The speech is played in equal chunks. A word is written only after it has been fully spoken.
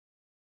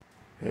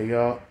Hey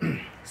y'all,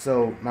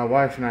 so my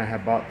wife and I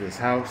had bought this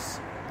house.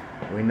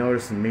 And we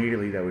noticed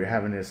immediately that we were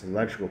having this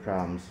electrical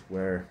problems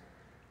where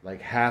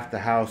like half the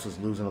house was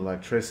losing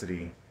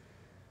electricity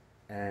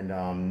and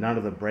none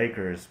of the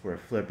breakers were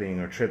flipping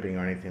or tripping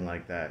or anything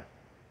like that.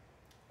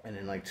 And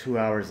then like 2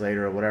 hours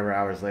later or whatever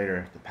hours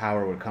later, the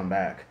power would come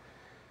back.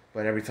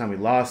 But every time we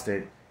lost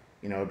it,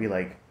 it'd be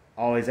like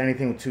always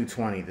anything with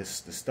 220, the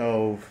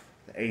stove,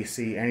 the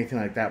AC, anything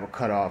like that would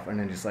cut off, and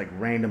then just like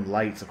random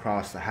lights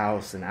across the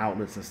house and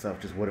outlets and stuff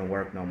just wouldn't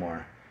work no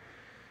more.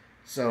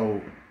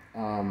 So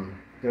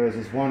there was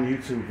this one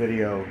YouTube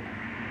video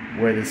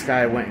where this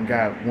guy went and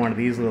got one of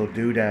these little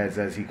doodads,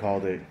 as he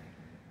called it,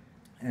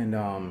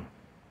 and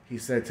he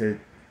said to,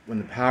 when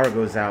the power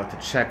goes out, to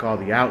check all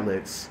the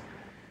outlets,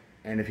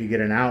 and if you get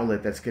an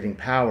outlet that's getting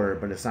power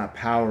but it's not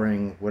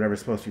powering whatever's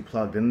supposed to be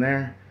plugged in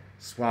there,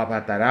 swap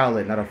out that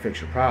outlet and that'll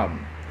fix your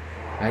problem.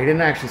 Now, he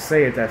didn't actually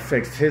say it that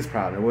fixed his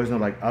problem. There was no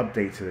like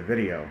update to the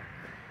video.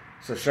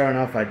 So sure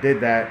enough, I did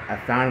that. I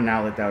found an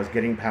outlet that was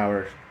getting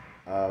power,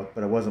 but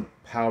it wasn't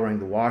powering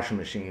the washing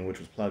machine, which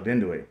was plugged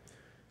into it.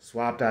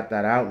 Swapped out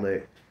that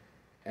outlet,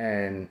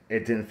 and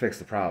it didn't fix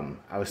the problem.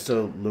 I was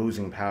still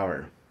losing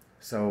power.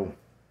 So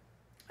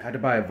I had to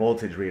buy a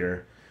voltage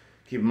reader.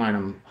 Keep in mind,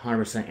 I'm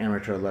 100%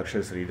 amateur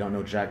electricity. Don't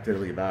know jack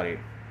diddly about it.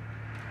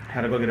 I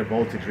had to go get a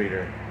voltage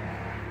reader.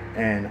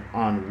 And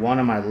on one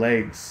of my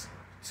legs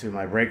to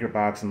my breaker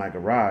box in my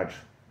garage,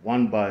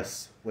 one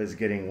bus was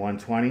getting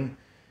 120,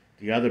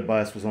 the other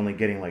bus was only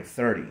getting like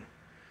 30.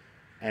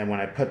 And when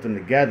I put them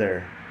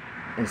together,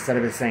 instead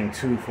of it saying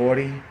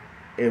 240,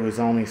 it was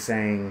only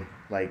saying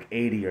like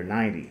 80 or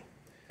 90.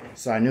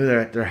 So I knew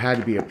that there had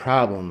to be a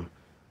problem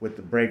with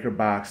the breaker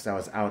box that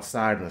was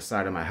outside on the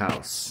side of my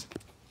house.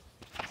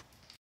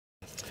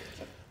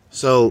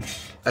 So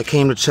I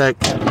came to check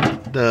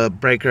the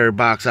breaker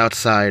box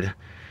outside,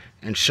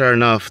 and sure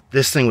enough,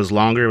 this thing was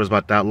longer. It was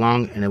about that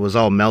long, and it was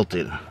all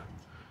melted.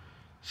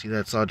 See,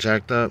 that's all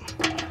jacked up.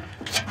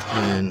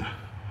 And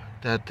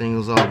that thing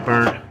was all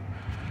burnt.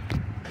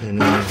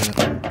 And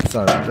then,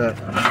 sorry about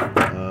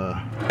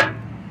that.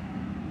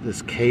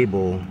 This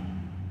cable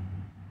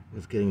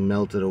was getting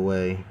melted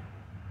away.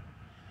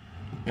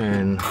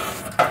 And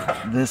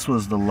this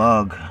was the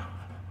lug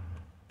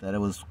that it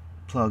was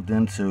plugged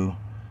into.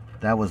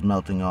 That was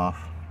melting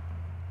off.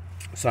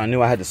 So I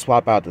knew I had to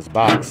swap out this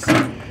box.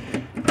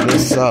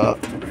 This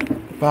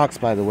box,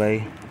 by the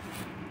way,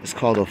 is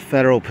called a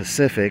Federal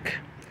Pacific.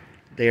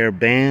 They are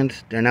banned.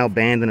 They're now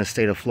banned in the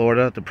state of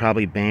Florida. They're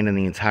probably banned in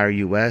the entire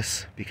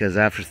U.S. because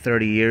after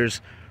 30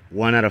 years,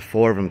 1 out of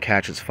 4 of them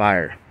catches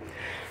fire.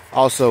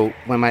 Also,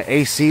 when my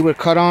AC would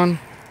cut on,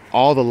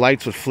 all the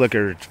lights would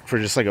flicker for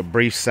just like a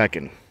brief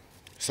second.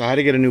 So I had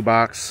to get a new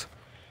box,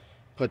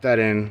 put that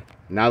in.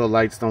 Now the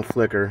lights don't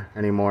flicker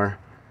anymore.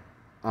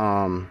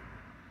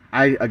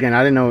 I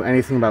didn't know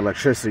anything about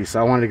electricity, so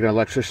I wanted to get an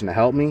electrician to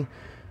help me.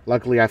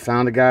 Luckily, I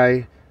found a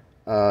guy.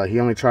 He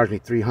only charged me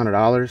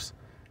 $300.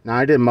 Now,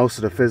 I did most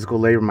of the physical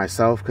labor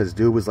myself because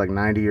dude was like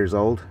 90 years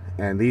old.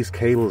 And these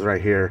cables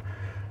right here,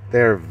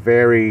 they're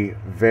very,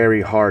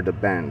 very hard to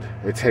bend.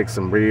 It takes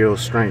some real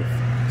strength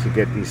to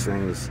get these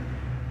things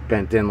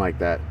bent in like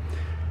that.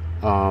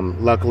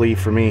 Luckily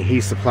for me, he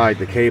supplied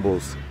the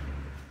cables.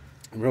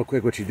 And real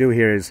quick, what you do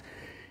here is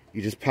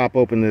you just pop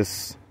open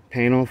this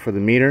panel for the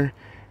meter,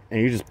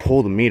 and you just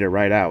pull the meter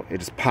right out. It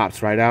just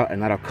pops right out,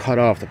 and that'll cut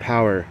off the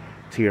power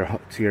to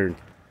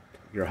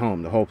your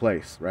home, the whole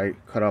place, right?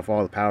 Cut off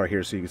all the power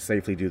here so you can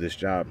safely do this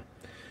job.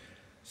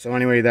 So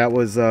anyway, that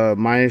was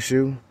my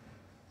issue.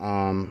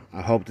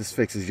 I hope this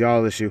fixes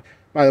y'all's issue.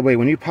 By the way,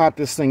 when you pop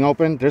this thing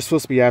open, there's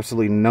supposed to be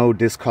absolutely no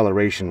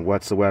discoloration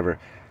whatsoever.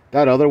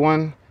 That other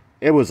one,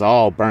 it was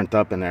all burnt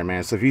up in there,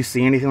 man. So if you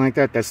see anything like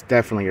that, that's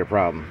definitely your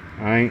problem,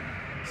 all right?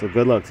 So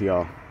good luck to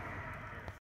y'all.